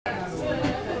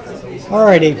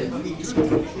Alrighty.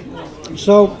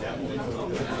 So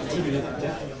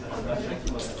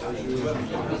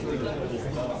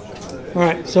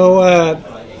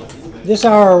this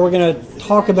hour we're going to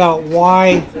talk about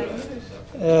why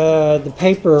the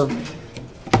paper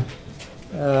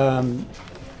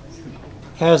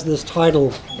has this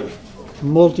title,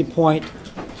 multi-point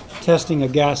testing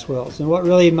of gas wells. And what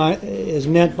really is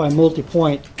meant by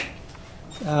multi-point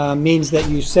means that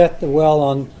you set the well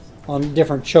on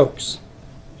different chokes,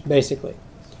 basically.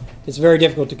 It's very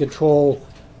difficult to control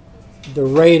the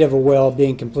rate of a well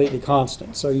being completely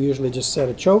constant. So you usually just set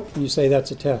a choke and you say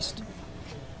that's a test.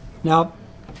 Now,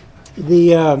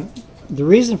 the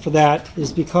reason for that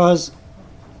is because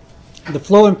the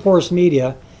flow in porous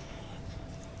media,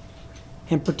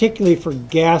 and particularly for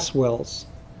gas wells,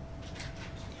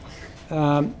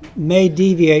 may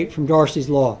deviate from Darcy's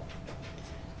law.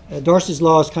 Darcy's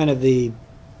law is kind of the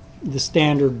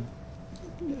standard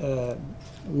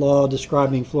law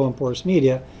describing flow in porous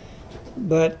media,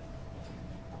 but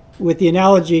with the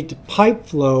analogy to pipe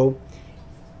flow,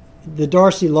 the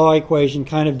Darcy law equation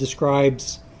kind of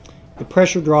describes the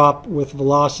pressure drop with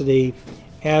velocity,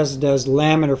 as does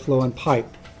laminar flow in pipe.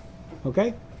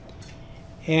 Okay?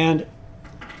 And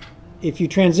if you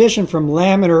transition from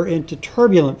laminar into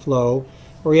turbulent flow,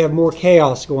 where you have more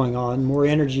chaos going on, more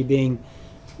energy being,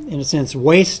 in a sense,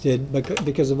 wasted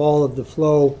because of all of the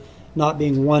flow not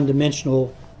being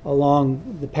one-dimensional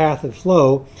along the path of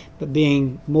flow, but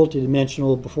being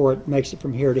multidimensional before it makes it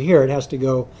from here to here. It has to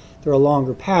go through a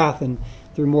longer path and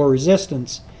through more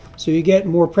resistance. So you get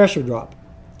more pressure drop.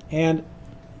 And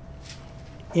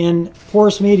in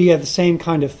porous media, you have the same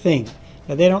kind of thing.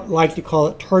 Now, they don't like to call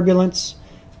it turbulence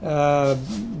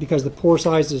because the pore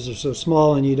sizes are so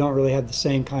small and you don't really have the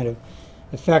same kind of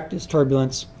effect as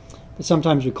turbulence. But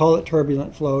sometimes we call it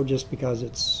turbulent flow just because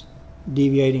it's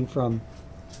deviating from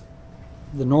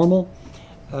the normal.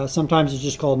 Sometimes it's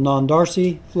just called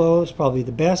non-darcy flow. It's probably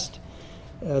the best,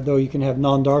 though you can have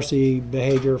non-darcy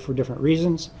behavior for different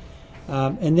reasons.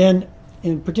 And then,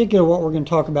 in particular, what we're going to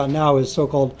talk about now is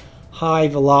so-called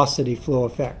high-velocity flow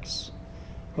effects.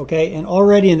 Okay, and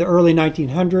already in the early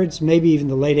 1900s, maybe even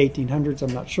the late 1800s,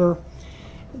 I'm not sure,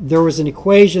 there was an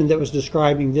equation that was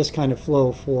describing this kind of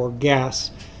flow for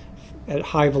gas at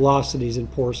high velocities in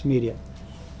porous media.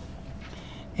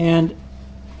 And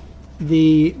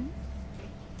the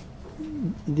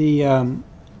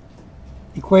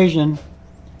equation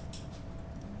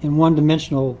in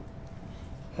one-dimensional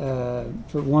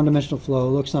for one-dimensional flow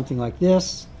looks something like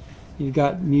this. You've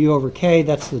got mu over k,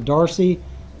 that's the Darcy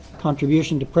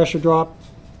contribution to pressure drop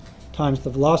times the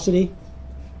velocity.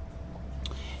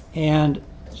 And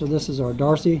so this is our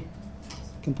Darcy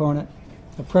component,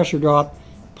 a pressure drop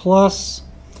plus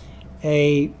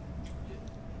a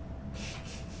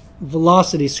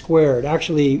velocity squared.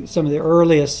 Actually, some of the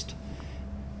earliest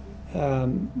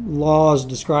laws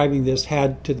describing this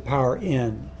had to the power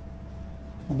n,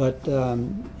 but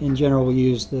in general we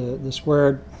use the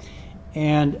squared.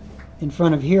 And in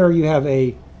front of here you have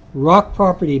a rock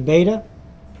property beta,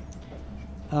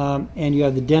 and you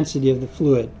have the density of the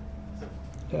fluid,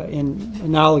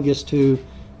 analogous to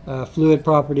fluid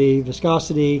property,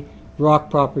 viscosity,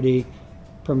 rock property,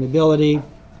 permeability.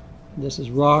 This is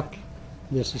rock.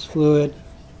 This is fluid.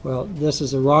 Well, this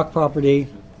is a rock property,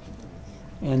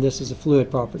 and this is a fluid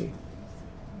property.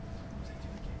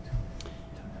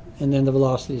 And then the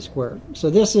velocity is squared. So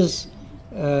this is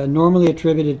normally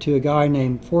attributed to a guy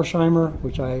named Forsheimer,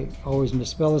 which I always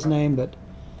misspell his name, but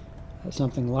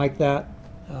something like that.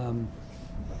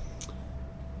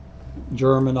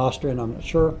 German, Austrian, I'm not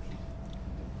sure.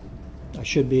 I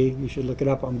should be. You should look it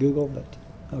up on Google, but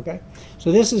okay.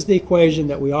 So this is the equation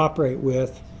that we operate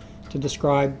with to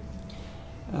describe.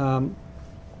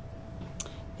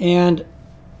 And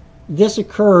this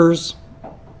occurs,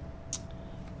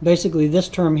 basically this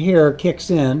term here kicks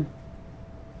in.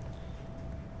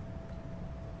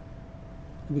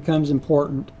 It becomes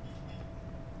important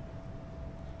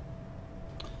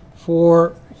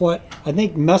for what I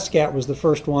think Muscat was the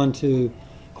first one to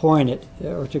coin it,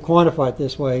 or to quantify it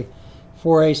this way,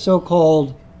 for a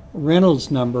so-called Reynolds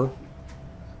number,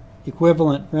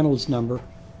 equivalent Reynolds number,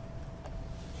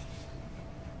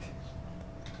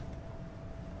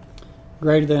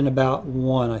 greater than about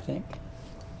 1, I think.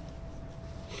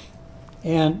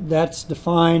 And that's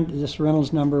defined, this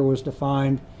Reynolds number was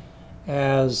defined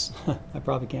as, I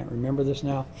probably can't remember this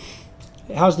now.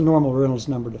 How's the normal Reynolds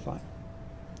number defined?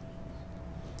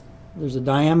 There's a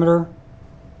diameter,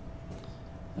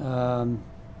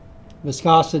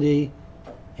 viscosity,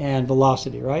 and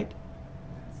velocity, right?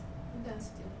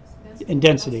 Density. And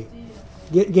density.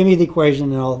 Give me the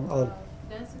equation and I'll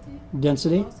Density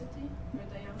Density? Velocity or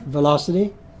diameter?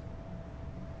 Velocity?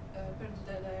 Per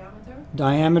the diameter.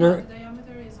 Diameter No, the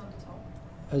diameter is on the top.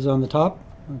 is on the top.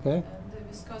 Okay. And the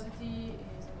viscosity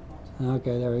is on the bottom.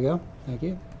 Okay, there we go. Thank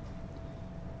you.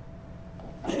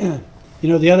 You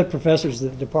know, the other professors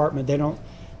at the department, they don't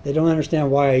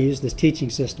understand why I use this teaching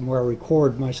system where I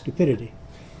record my stupidity.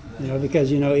 You know,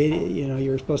 because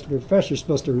you're supposed to be a professor, you're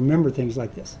supposed to remember things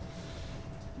like this.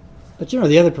 But you know,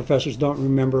 the other professors don't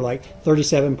remember like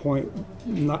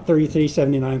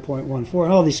 3379.14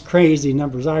 and all these crazy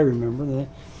numbers I remember.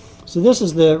 So this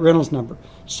is the Reynolds number.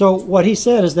 So what he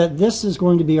said is that this is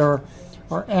going to be our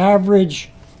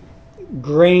average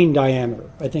grain diameter.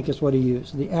 I think is what he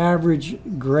used. The average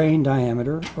grain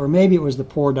diameter, or maybe it was the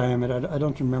pore diameter. I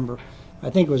don't remember. I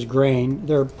think it was grain.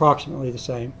 They're approximately the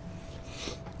same.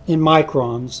 In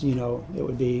microns, you know, it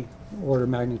would be order of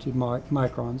magnitude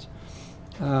microns.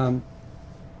 And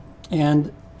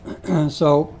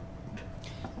so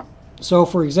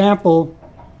for example,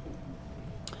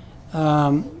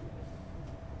 for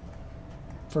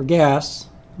gas,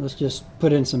 let's just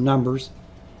put in some numbers.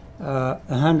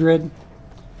 100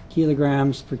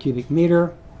 kilograms per cubic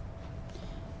meter.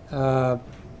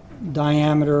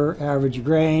 Diameter, average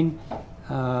grain,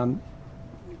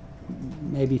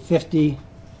 maybe 50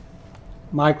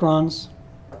 microns.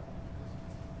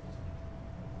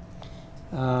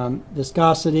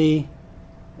 Viscosity,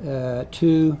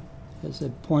 2 is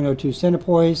at 0.02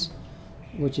 centipoise,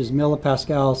 which is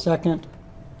millipascal second.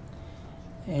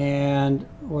 And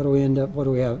what do we end up? What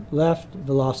do we have left?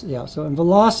 Velocity. Yeah. So in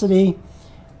velocity,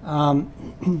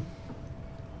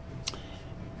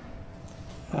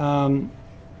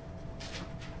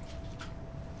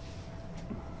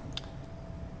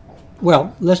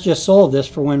 well, let's just solve this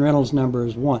for when Reynolds number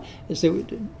is 1. So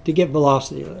to get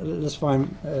velocity, let's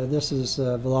find this is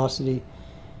velocity.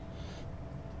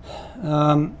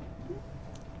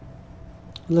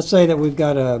 Let's say that we've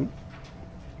got a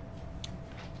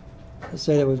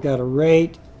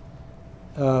rate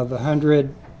of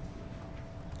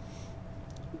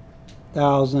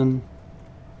 100,000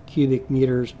 cubic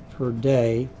meters per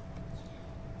day.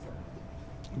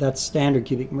 That's standard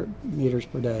cubic meters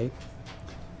per day.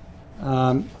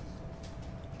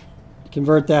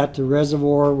 Convert that to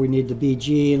reservoir, we need the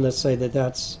BG, and let's say that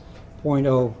that's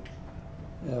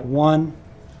 0.01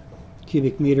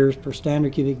 cubic meters per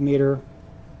standard cubic meter.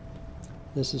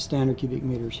 This is standard cubic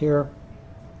meters here.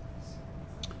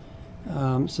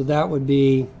 So that would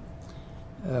be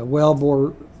well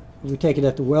bore. We take it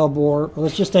at the well bore.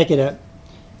 Let's just take it at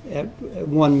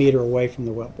 1 meter away from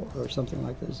the well bore, or something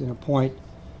like this.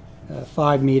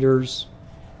 0.5 meters.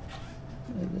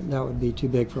 That would be too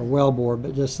big for a well bore,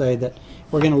 but just say that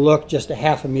we're going to look just a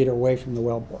half a meter away from the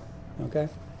well bore. Okay.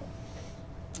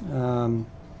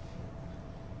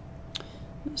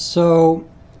 So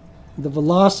the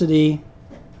velocity,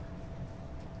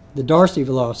 the Darcy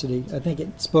velocity, I think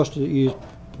it's supposed to use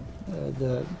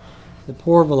the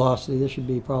pore velocity. This should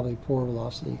be probably pore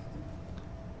velocity,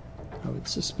 I would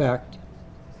suspect.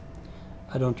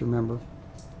 I don't remember.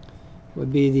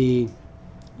 Would be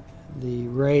the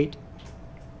rate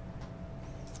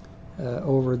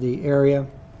over the area.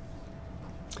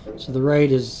 So the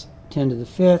rate is 10 to the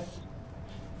 5th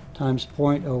times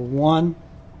 0.01.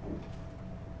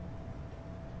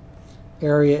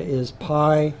 Area is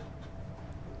pi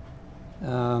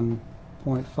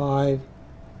 0.5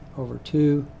 over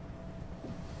 2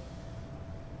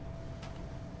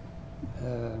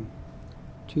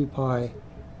 2 pi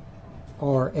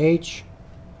RH.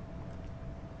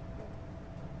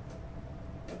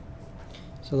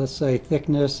 So let's say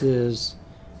thickness is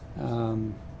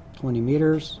 20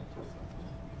 meters,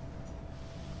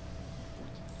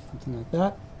 something like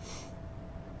that.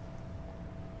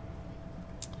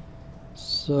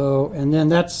 So, and then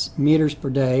that's meters per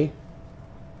day.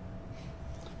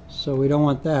 So we don't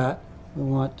want that. We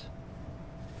want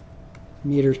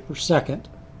meters per second.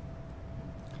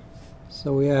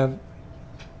 So we have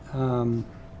per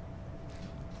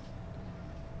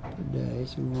day.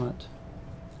 So we want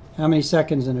how many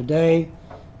seconds in a day?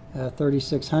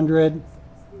 3,600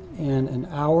 in an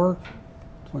hour,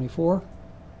 24.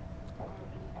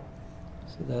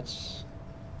 So that's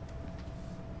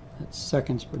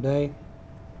seconds per day.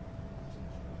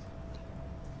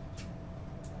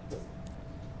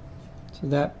 So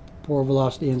that pore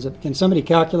velocity ends up, can somebody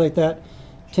calculate that?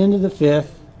 10 to the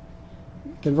 5th,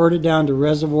 convert it down to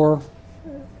reservoir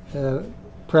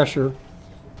pressure.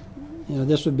 You know,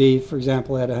 this would be, for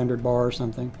example, at 100 bar or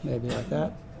something, maybe like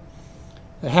that.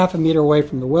 A half a meter away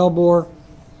from the well bore.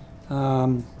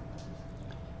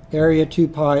 Area 2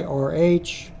 pi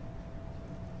RH.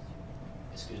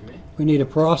 Excuse me? We need a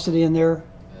porosity in there.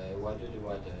 Why do you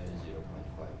divide 0.5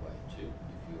 by 2 if you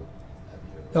have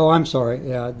your... Oh, I'm sorry.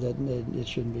 Yeah, it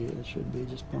shouldn't be. It should be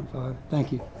just 0.5.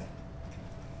 Thank you.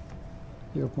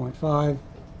 0.5.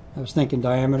 I was thinking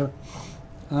diameter.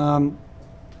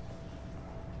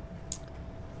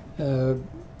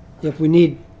 If we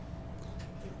need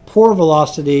pore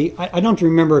velocity, I don't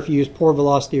remember if you use pore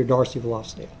velocity or Darcy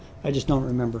velocity. I just don't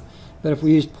remember. But if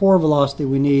we use pore velocity,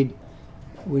 we need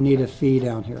a phi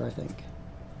down here, I think.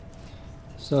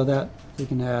 So that we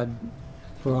can add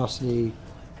porosity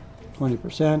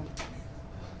 20%.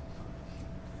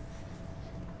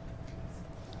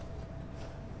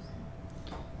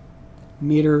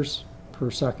 Meters per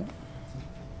second.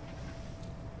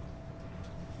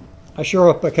 I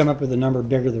sure hope I come up with a number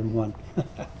bigger than 1.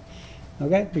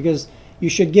 Okay, because you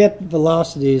should get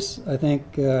velocities, I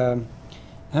think,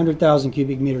 100,000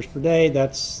 cubic meters per day.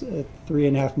 That's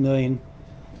 3.5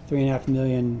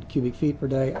 million cubic feet per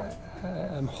day.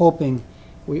 I'm hoping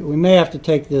we may have to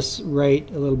take this rate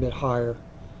a little bit higher.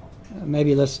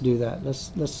 Maybe let's do that.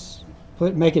 Let's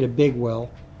make it a big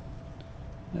well.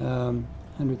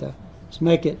 100,000. Let's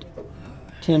make it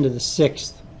 10 to the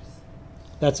 6th.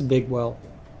 That's a big well.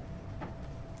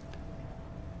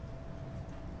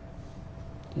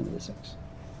 10 to the 6th.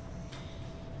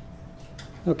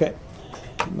 Okay.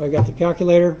 I got the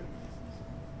calculator.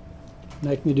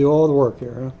 Make me do all the work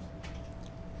here, huh?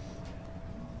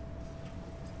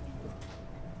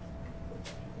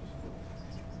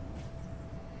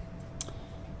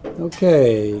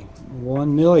 Okay,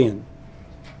 1 million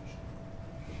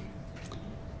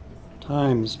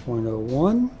times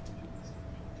 0.01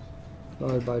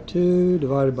 divided by 2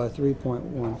 divided by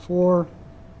 3.14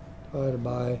 divided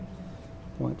by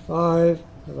 0.5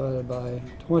 divided by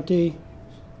 20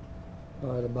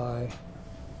 divided by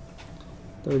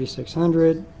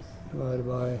 3,600 divided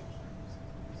by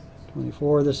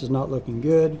 24. This is not looking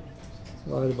good.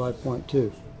 Divided by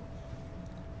 0.2.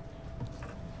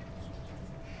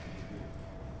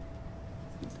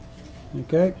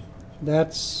 Okay,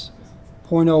 that's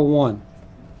 0.01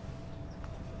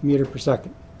 meter per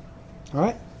second. All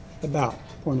right, about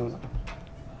 0.09.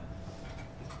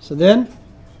 So then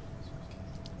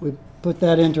we put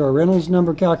that into our Reynolds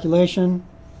number calculation.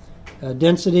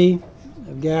 Density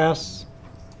of gas,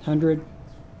 100.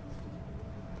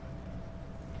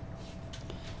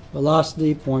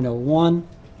 Velocity, 0.01.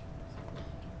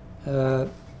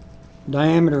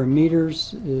 Diameter in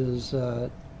meters is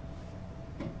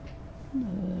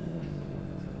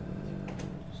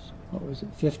what was it,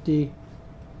 50,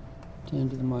 10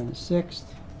 to the minus 6th,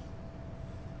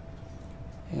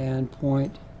 and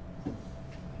 0.0,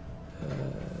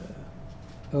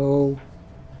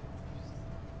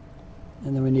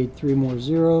 and then we need 3 more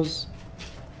zeros,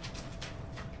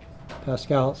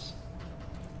 pascals,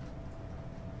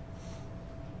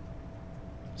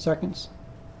 seconds.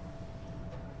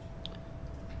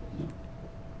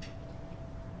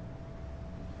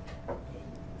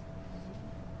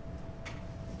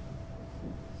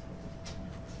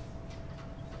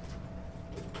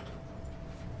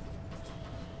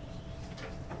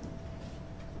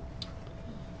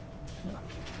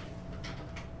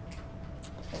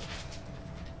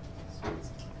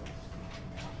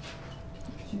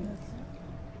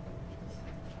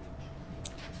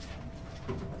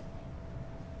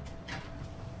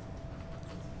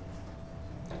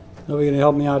 Nobody going to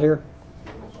help me out here?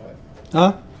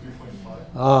 Huh? 3.5.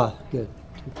 Ah, good.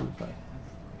 2.5.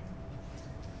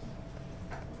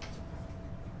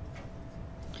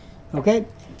 Okay,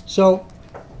 so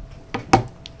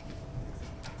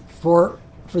for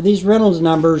these Reynolds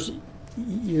numbers,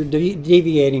 you're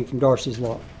deviating from Darcy's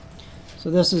law. So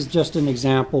this is just an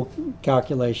example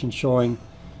calculation showing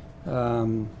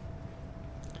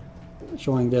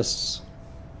showing this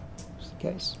is the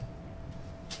case.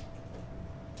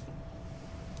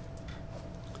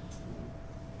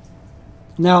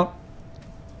 Now,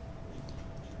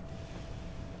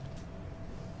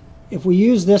 if we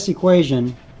use this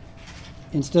equation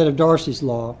instead of Darcy's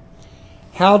law,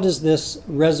 how does this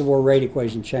reservoir rate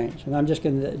equation change? And I'm just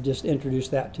going to just introduce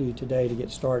that to you today to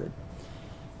get started.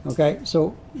 Okay,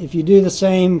 so if you do the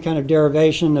same kind of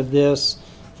derivation of this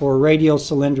for radial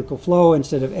cylindrical flow,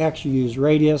 instead of x you use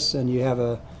radius and you have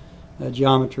a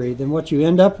geometry, then what you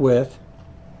end up with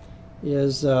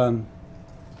is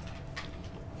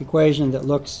equation that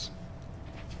looks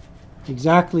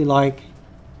exactly like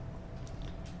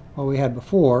what we had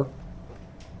before.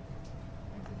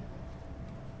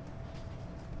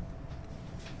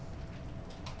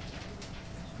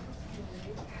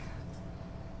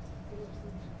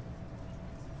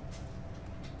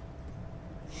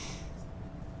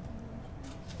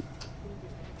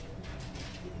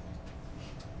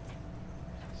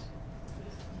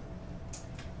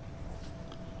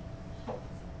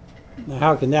 Now,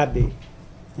 how can that be?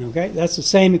 Okay, that's the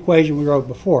same equation we wrote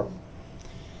before.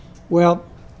 Well,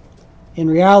 in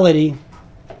reality,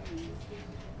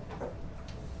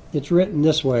 it's written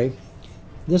this way.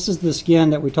 This is the skin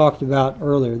that we talked about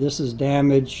earlier. This is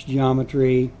damage,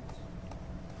 geometry,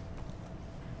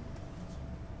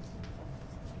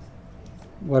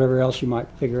 whatever else you might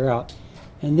figure out.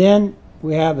 And then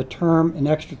we have a term, an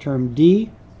extra term, d,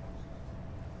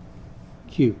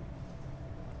 q.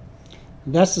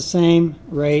 That's the same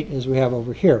rate as we have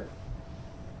over here.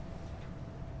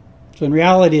 So in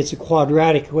reality, it's a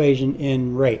quadratic equation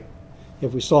in rate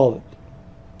if we solve it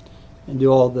and do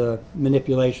all the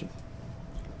manipulation.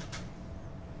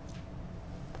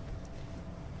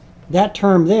 That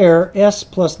term there, S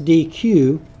plus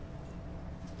dq,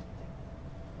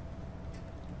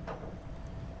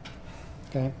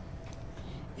 okay,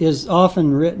 is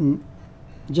often written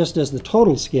just as the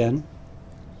total skin,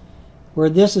 where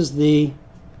this is the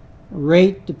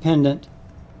rate-dependent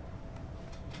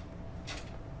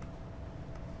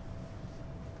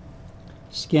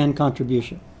skin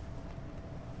contribution.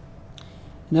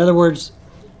 In other words,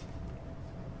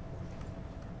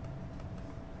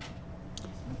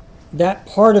 that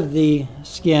part of the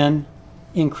skin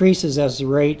increases as the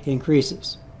rate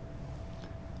increases.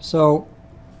 So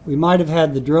we might have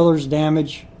had the driller's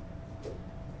damage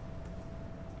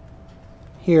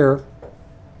here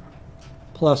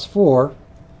plus 4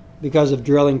 because of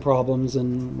drilling problems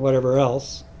and whatever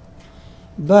else.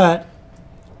 But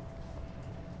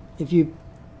if you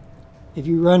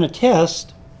run a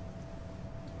test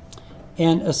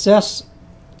and assess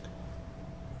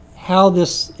how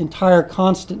this entire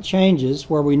constant changes,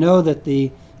 where we know that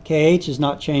the KH is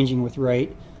not changing with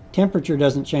rate, temperature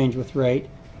doesn't change with rate,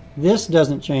 this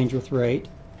doesn't change with rate,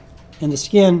 and the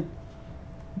skin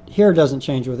here doesn't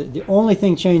change with it. The only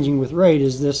thing changing with rate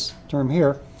is this term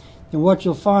here. And what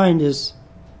you'll find is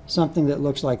something that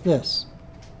looks like this.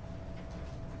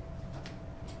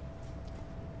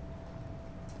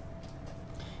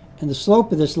 And the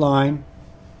slope of this line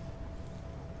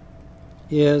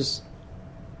is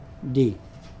D.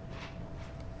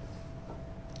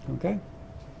 Okay?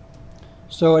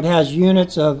 So it has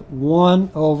units of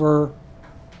 1 over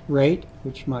rate,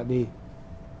 which might be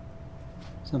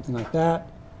something like that,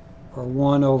 or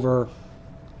 1 over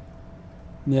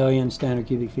million standard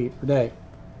cubic feet per day,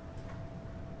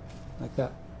 like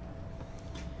that.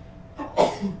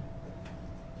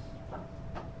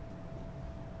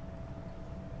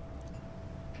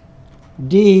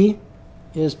 D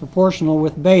is proportional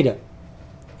with beta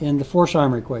in the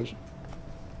Forsheimer equation.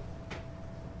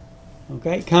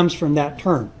 Okay, it comes from that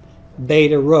term,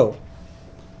 beta rho.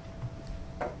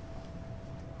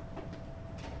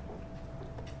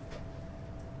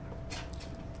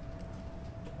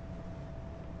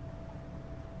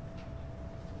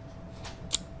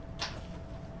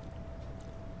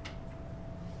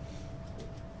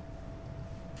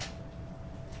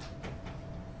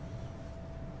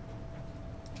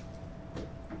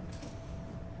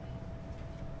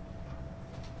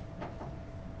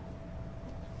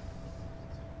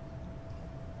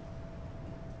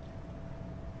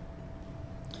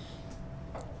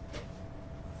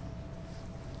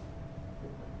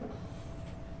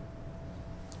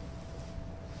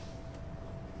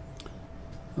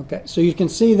 Okay, so you can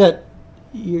see that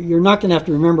you're not going to have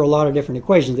to remember a lot of different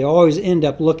equations. They always end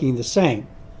up looking the same.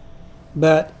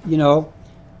 But, you know,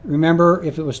 remember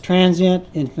if it was transient,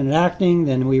 infinite acting,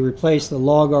 then we replace the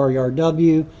log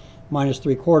RERW minus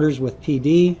 3/4 with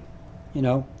PD. You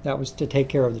know, that was to take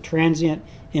care of the transient,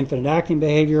 infinite acting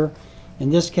behavior. In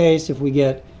this case, if we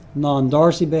get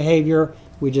non-Darcy behavior,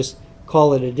 we just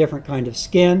call it a different kind of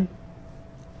skin.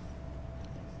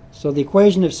 So the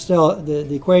equation itself,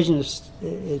 the equation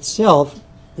itself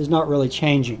is not really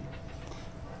changing,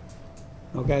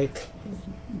 okay,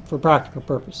 for practical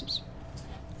purposes.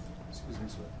 Excuse me,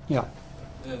 sir. Yeah.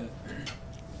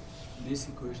 This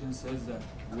equation says that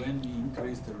when we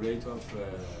increase the rate of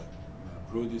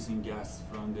producing gas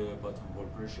from the bottom hole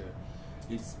pressure,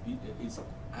 it's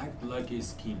act like a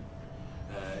skin.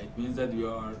 It means that we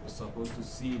are supposed to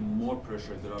see more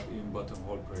pressure drop in bottom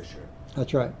hole pressure.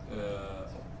 That's right.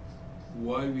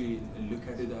 Why we look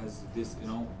at it as this, you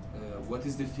know, what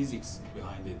is the physics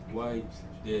behind it? Why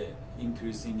the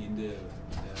increasing in the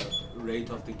rate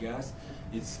of the gas,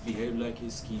 it's behave like a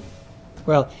skin?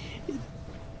 Well,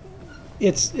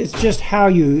 it's just how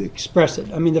you express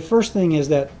it. I mean, the first thing is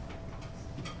that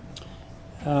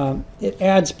it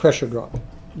adds pressure drop.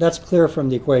 That's clear from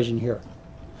the equation here.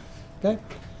 Okay?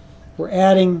 We're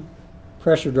adding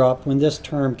pressure drop when this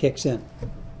term kicks in,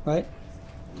 right?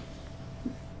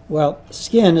 Well,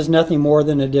 skin is nothing more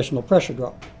than additional pressure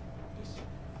drop. Yes.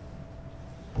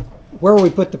 where we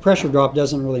put the pressure drop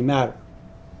doesn't really matter.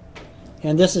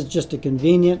 And this is just a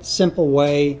convenient, simple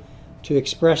way to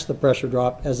express the pressure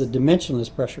drop as a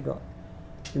dimensionless pressure drop.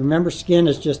 You remember, skin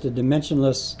is just a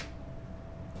dimensionless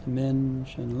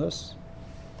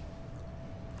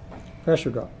pressure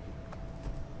drop.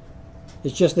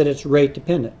 It's just that it's rate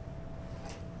dependent.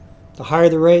 The higher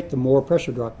the rate, the more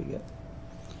pressure drop you get.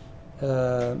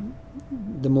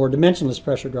 The more dimensionless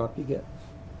pressure drop you get.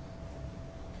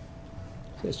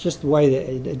 So it's just the way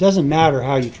that it doesn't matter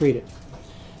how you treat it.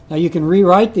 Now you can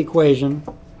rewrite the equation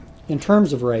in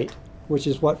terms of rate, which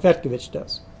is what Fetkovich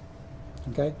does.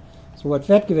 Okay? So what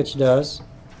Fetkovich does,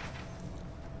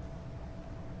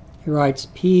 he writes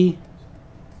P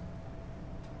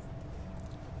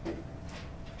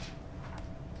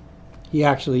he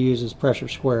actually uses pressure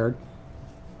squared,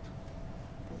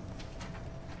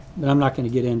 but I'm not going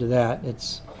to get into that.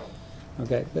 It's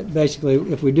okay, but basically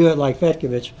if we do it like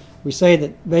Fetkovich, we say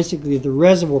that basically the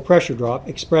reservoir pressure drop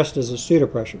expressed as a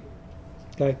pseudopressure.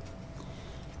 Okay?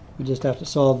 We just have to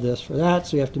solve this for that,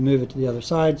 so you have to move it to the other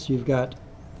side. So you've got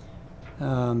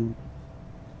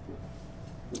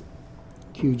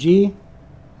QG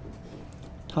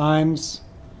times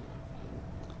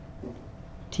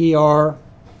TR. I'm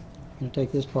going to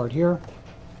take this part here.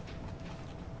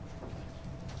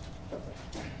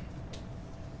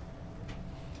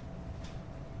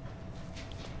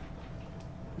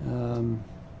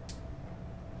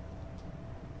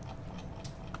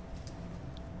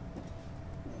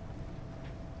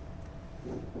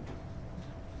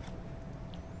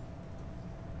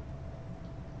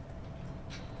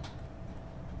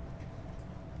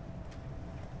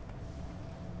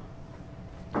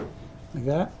 Like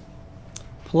that,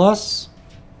 plus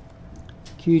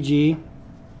QG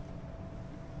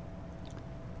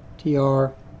TR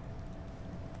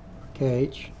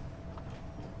KH,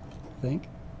 I think,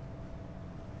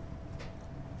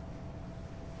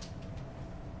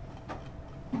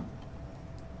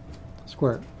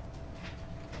 squared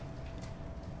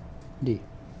D.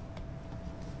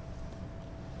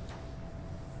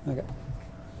 Okay.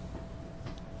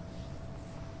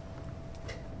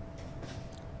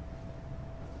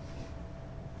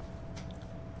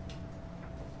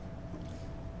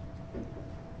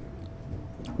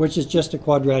 Which is just a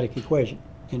quadratic equation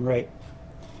in rate.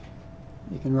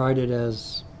 You can write it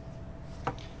as,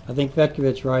 I think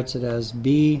Fetkovich writes it as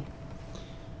B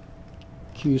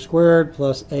Q squared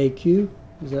plus AQ.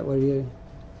 Is that what he?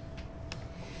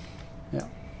 Yeah.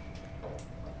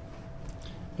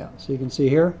 Yeah, so you can see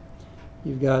here,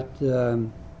 you've got yeah,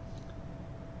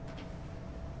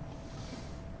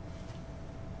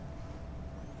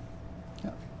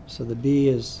 so the B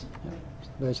is, yeah,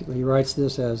 basically he writes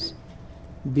this as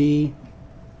B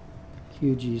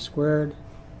QG squared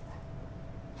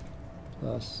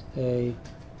plus A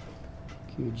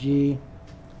QG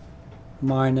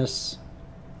minus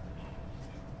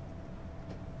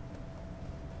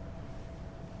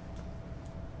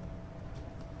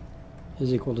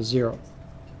is equal to 0.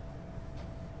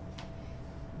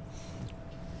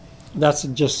 That's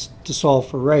just to solve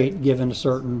for rate given a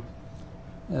certain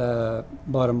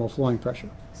bottom hole flowing pressure.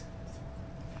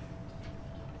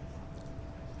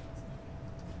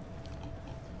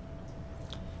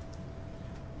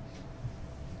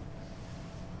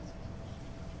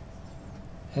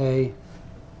 A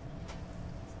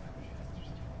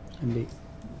and B.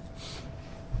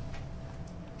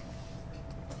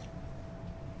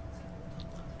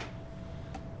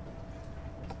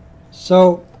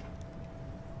 So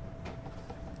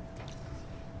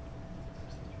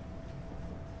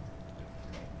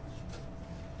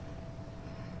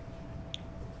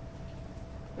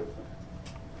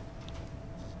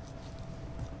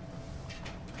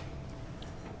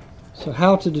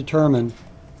how to determine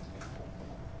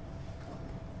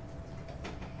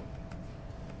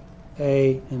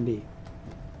A and B?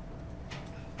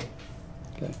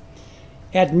 Okay.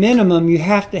 At minimum, you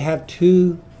have to have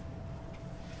two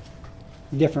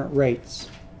different rates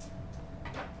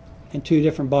and two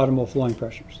different bottom hole flowing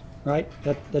pressures, right?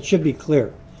 That should be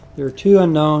clear. There are two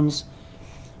unknowns,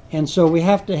 and so we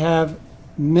have to have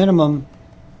minimum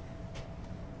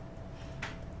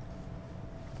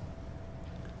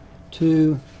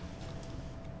two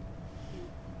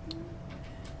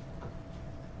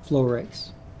flow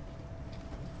rates.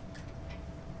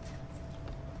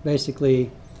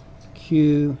 Basically,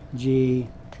 Q, G,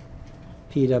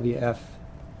 PWF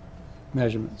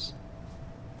measurements.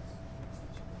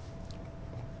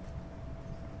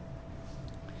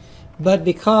 But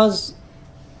because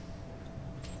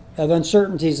of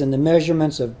uncertainties in the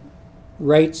measurements of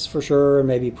rates for sure, and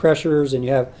maybe pressures, and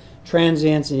you have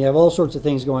transients, and you have all sorts of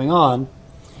things going on,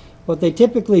 What they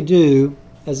typically do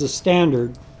as a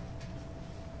standard,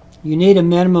 you need a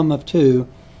minimum of 2,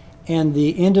 and the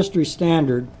industry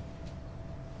standard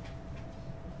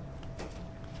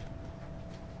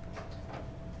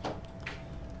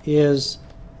is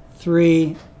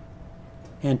 3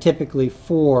 and typically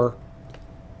 4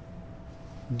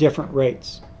 different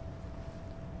rates.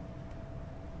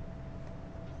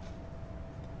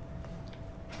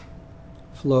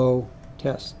 Flow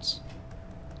tests.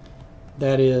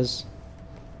 That is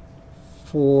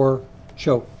 4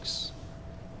 chokes.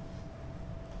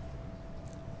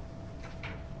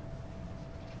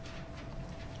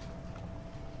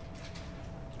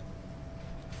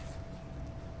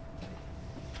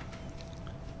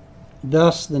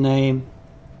 Thus the name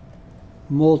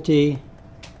multi-point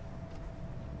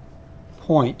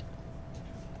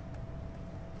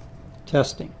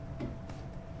testing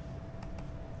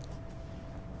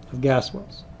of gas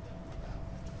wells.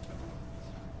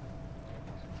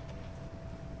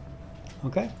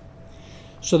 Okay?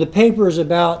 So the paper is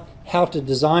about how to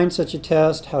design such a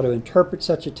test, how to interpret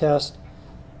such a test,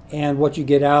 and what you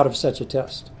get out of such a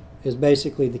test is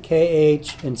basically the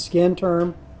KH and skin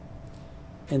term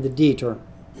and the D term.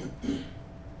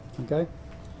 Okay?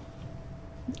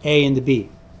 A and the B.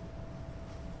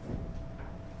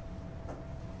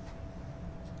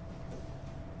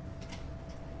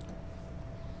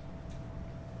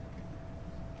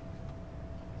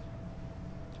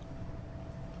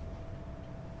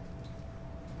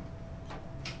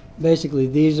 Basically,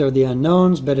 these are the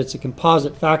unknowns, but it's a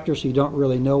composite factor, so you don't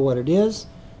really know what it is,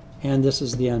 and this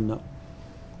is the unknown.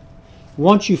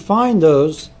 Once you find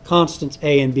those constants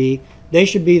A and B, they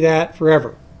should be that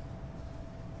forever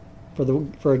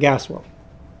for a gas well.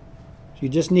 So you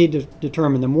just need to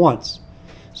determine them once.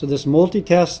 So this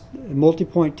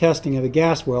multi-point testing of a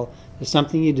gas well is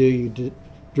something you do. You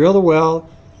drill the well,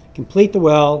 complete the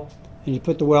well, and you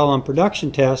put the well on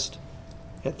production test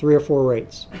at 3 or 4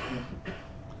 rates.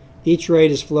 Each rate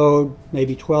is flowed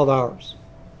maybe 12 hours,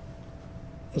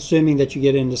 assuming that you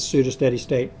get into pseudo-steady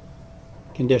state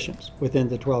conditions within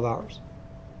the 12 hours.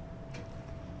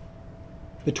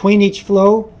 Between each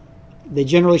flow, they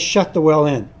generally shut the well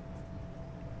in,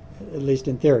 at least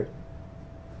in theory.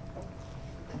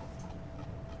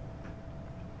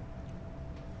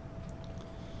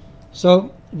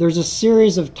 So there's a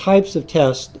series of types of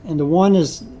tests, and the one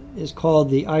is called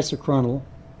the isochronal.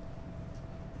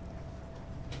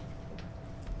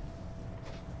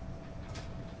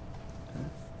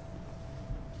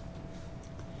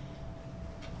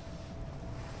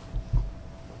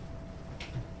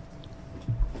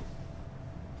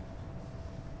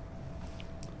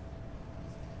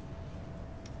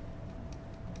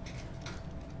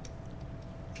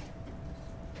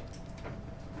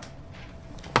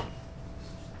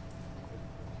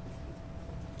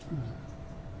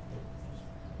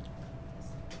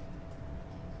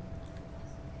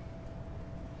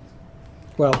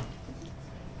 Well,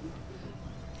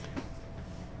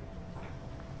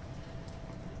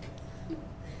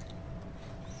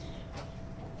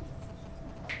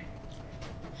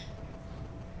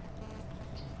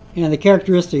 and the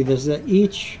characteristic is that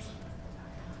each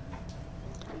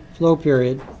flow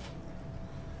period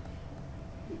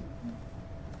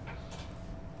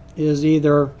is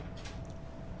either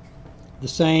the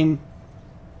same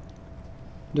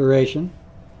duration.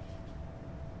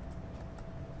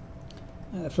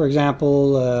 For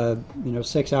example,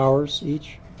 6 hours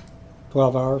each,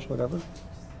 12 hours, whatever.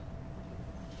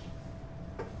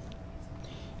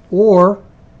 Or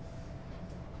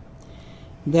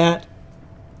that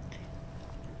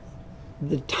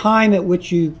the time at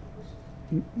which you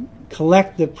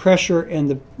collect the pressure and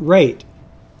the rate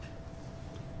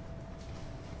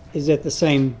is after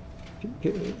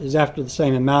the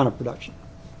same amount of production.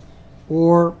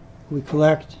 Or we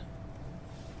collect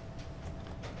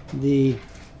the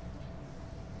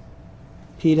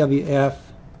PWF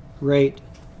rate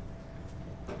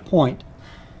point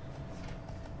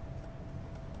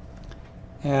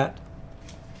at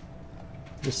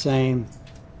the same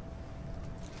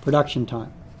production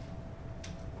time.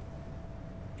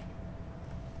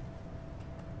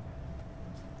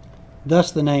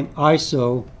 Thus the name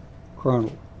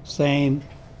isochronal, same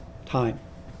time.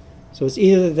 So it's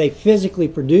either they physically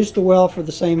produce the well for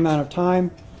the same amount of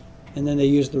time, and then they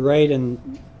use the rate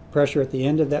and pressure at the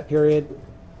end of that period,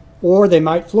 or they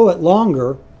might flow it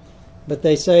longer, but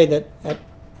they say that at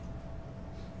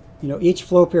each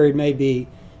flow period may be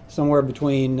somewhere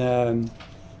between 10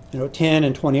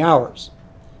 and 20 hours,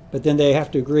 but then they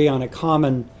have to agree on a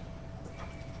common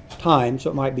time, so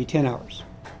it might be 10 hours,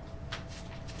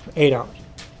 8 hours,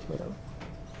 whatever.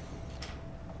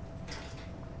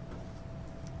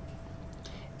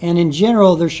 And in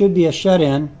general, there should be a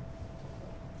shut-in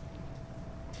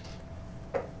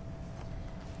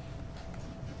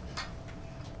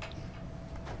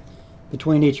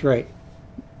between each rate,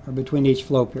 or between each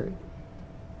flow period.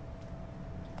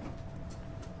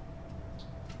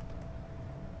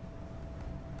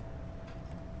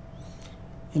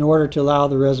 In order to allow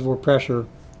the reservoir pressure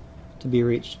to be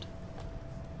reached.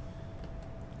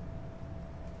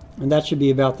 And that should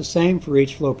be about the same for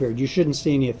each flow period. You shouldn't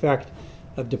see any effect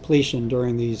of depletion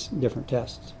during these different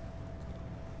tests.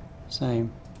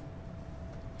 Same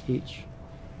each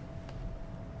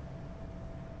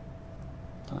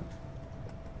time.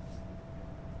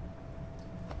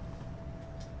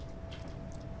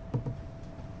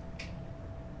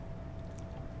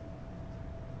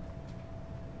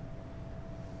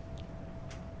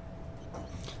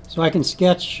 So I can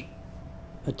sketch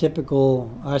a typical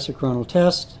isochronal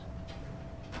test.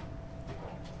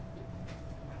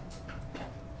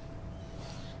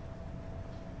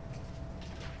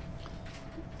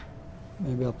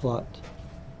 Maybe I'll plot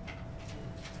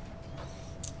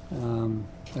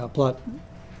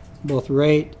both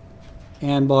rate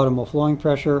and bottom flowing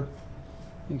pressure,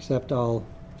 except I'll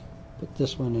put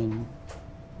this one in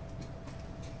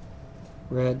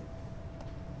red.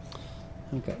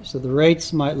 Okay, so the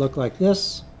rates might look like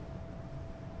this.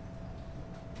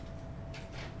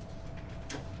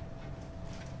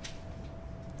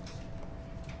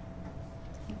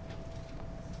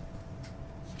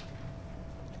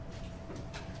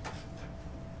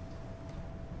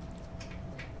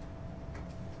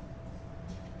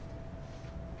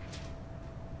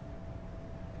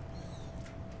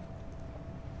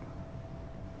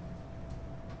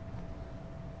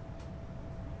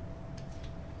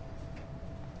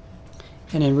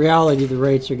 And in reality, the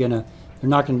rates are they're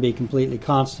not going to be completely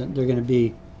constant. They're going to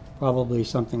be probably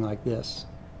something like this.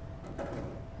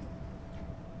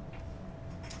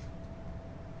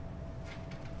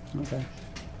 Okay.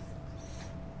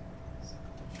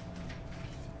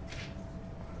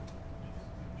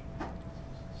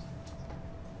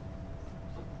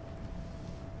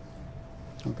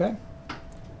 Okay.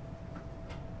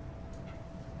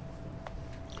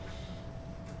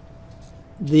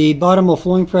 The bottom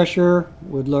flowing pressure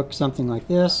would look something like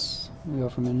this. We go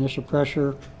from initial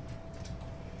pressure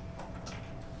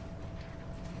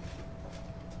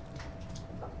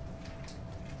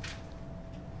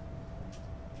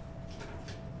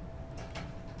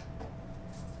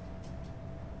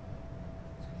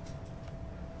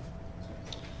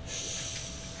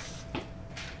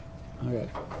okay,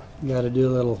 got to do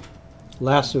a little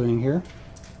lassoing here.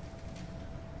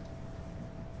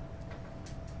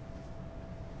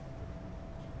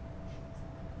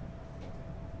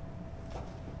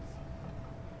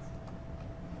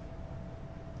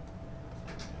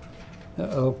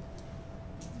 Uh-oh.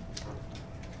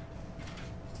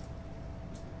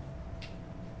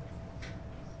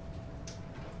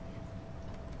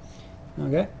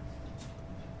 Okay.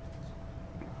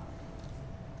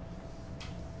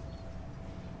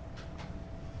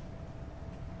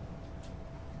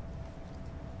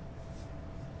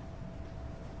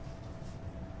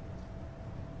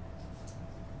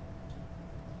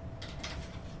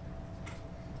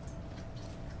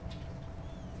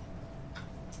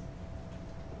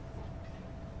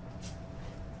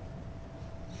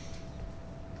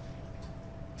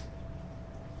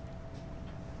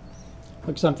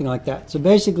 Looks something like that. So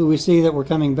basically we see that we're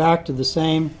coming back to the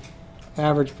same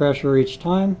average pressure each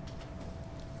time.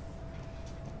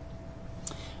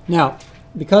 Now,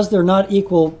 because they're not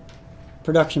equal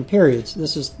production periods,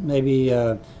 this is maybe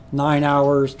 9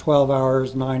 hours, 12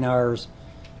 hours, 9 hours,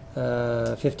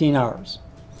 15 hours.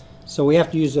 So we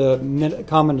have to use a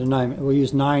common denominator. We'll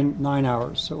use 9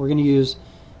 hours. So we're going to use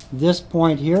this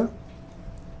point here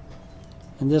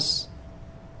and this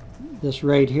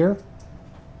rate here.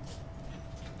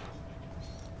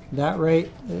 That rate,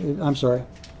 I'm sorry,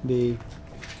 be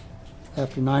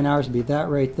after 9 hours would be that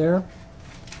rate there.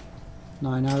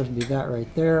 9 hours would be that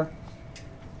right there.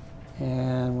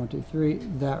 And 1, 2, 3,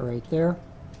 that right there.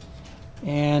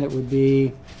 And it would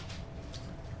be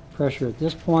pressure at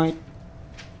this point,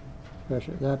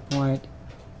 pressure at that point,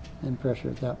 and pressure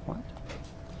at that point.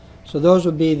 So those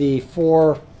would be the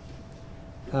 4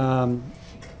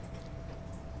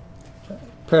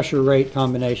 pressure rate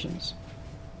combinations.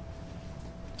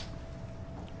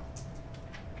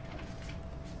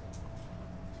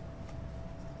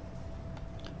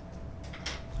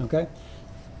 Okay.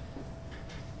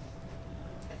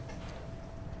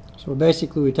 So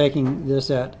basically we're taking this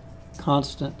at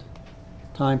constant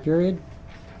time period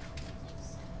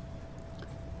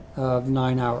of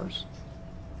 9 hours.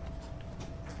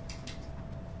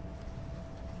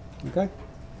 Okay?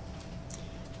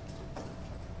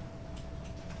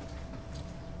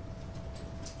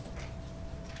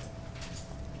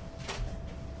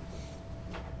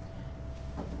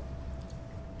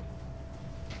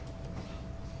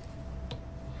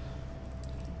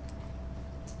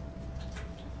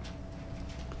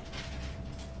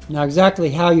 Now exactly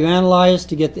how you analyze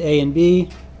to get the A and B.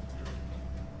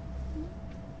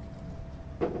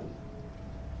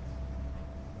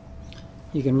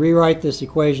 You can rewrite this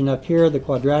equation up here, the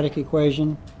quadratic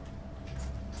equation.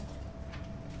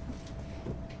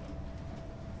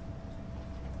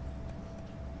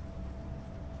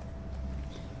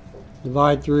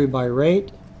 Divide through by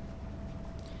rate.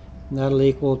 And that'll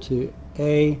equal to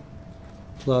A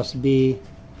plus B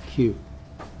Q.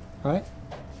 Right?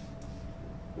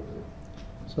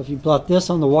 So if you plot this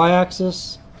on the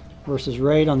y-axis versus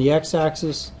rate on the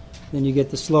x-axis, then you get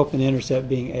the slope and intercept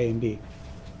being A and B.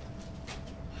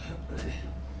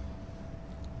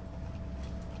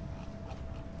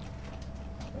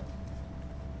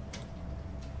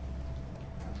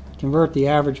 Convert the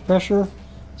average pressure,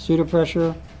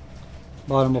 pseudopressure,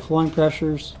 bottom of flowing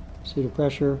pressures,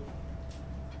 pseudopressure,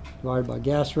 divided by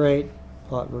gas rate,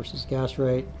 plot versus gas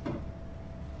rate.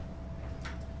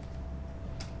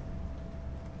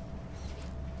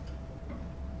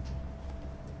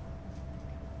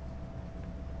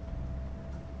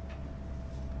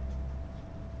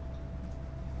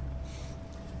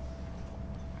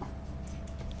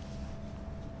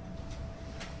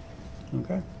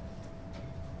 Okay.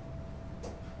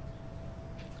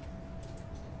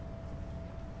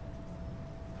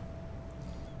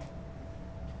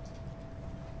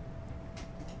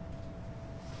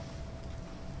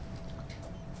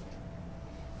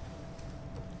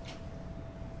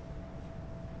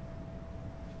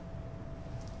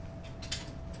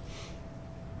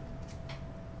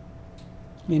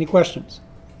 Any questions?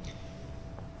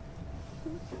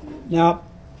 Now,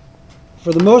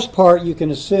 for the most part, you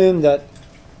can assume that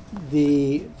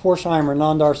the Forsheimer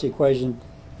non-Darcy equation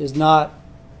is not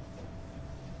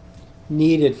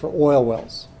needed for oil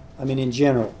wells, I mean in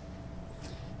general.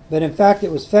 But in fact,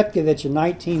 it was Fetkovich in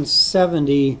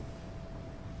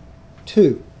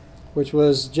 1972, which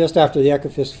was just after the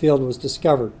Ekofisk field was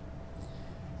discovered,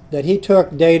 that he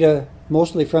took data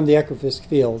mostly from the Ekofisk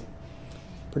field,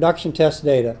 production test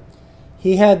data.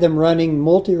 He had them running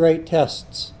multi-rate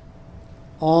tests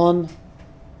on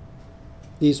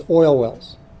these oil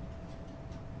wells.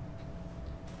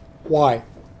 Why?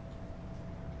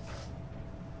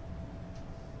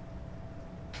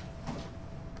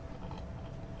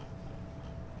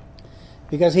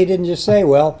 Because he didn't just say,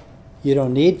 well, you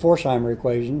don't need Forsheimer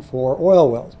equation for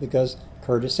oil wells, because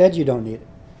Curtis said you don't need it.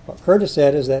 What Curtis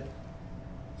said is that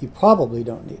you probably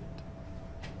don't need it.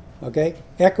 Okay?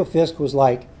 Ekofisk was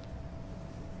like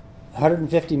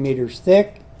 150 meters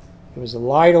thick. It was a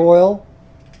light oil,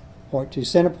 0.2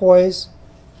 centipoise.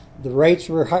 The rates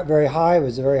were very high. It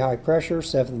was a very high pressure,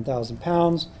 7,000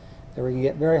 pounds. They were going to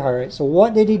get very high rates. So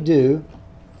what did he do?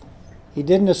 He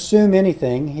didn't assume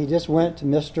anything. He just went to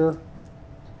Mr.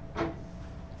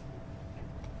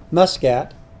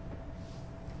 Muscat.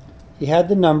 He had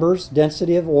the numbers: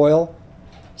 density of oil,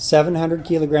 700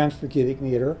 kilograms per cubic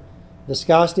meter.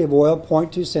 Viscosity of oil,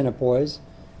 0.2 centipoise.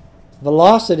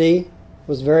 Velocity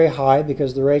was very high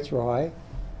because the rates were high.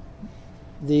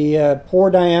 The pore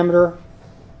diameter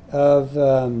of,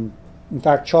 in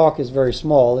fact, chalk is very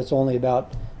small. It's only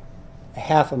about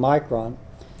half a micron.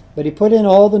 But he put in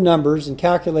all the numbers and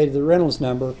calculated the Reynolds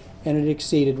number, and it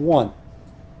exceeded 1.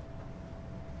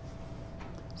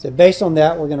 So based on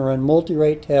that, we're going to run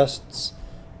multi-rate tests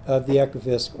of the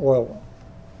Ekofisk oil well.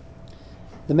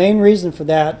 The main reason for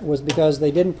that was because they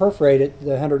didn't perforate it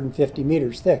the 150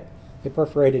 meters thick. They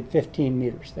perforated 15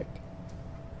 meters thick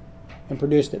and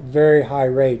produced at very high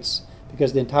rates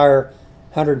because the entire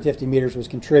 150 meters was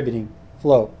contributing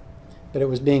flow, but it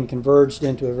was being converged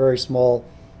into a very small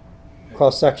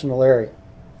cross-sectional area.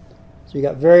 So you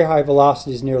got very high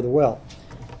velocities near the well.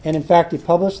 And in fact, he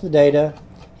published the data,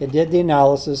 he did the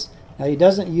analysis. Now he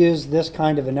doesn't use this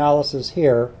kind of analysis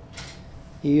here.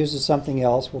 He uses something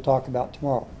else we'll talk about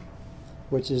tomorrow,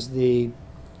 which is the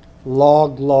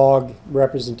log-log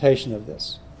representation of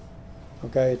this.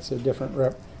 Okay, it's a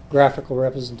different graphical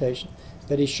representation.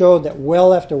 But he showed that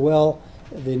well after well,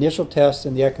 the initial tests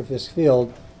in the Ekofisk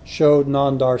field showed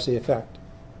non-Darcy effect.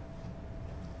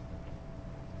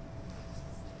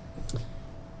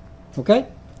 Okay,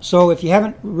 so if you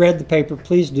haven't read the paper,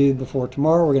 please do before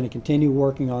tomorrow. We're going to continue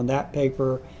working on that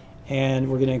paper, and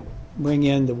we're going to bring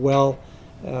in the well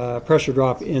pressure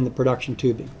drop in the production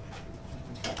tubing.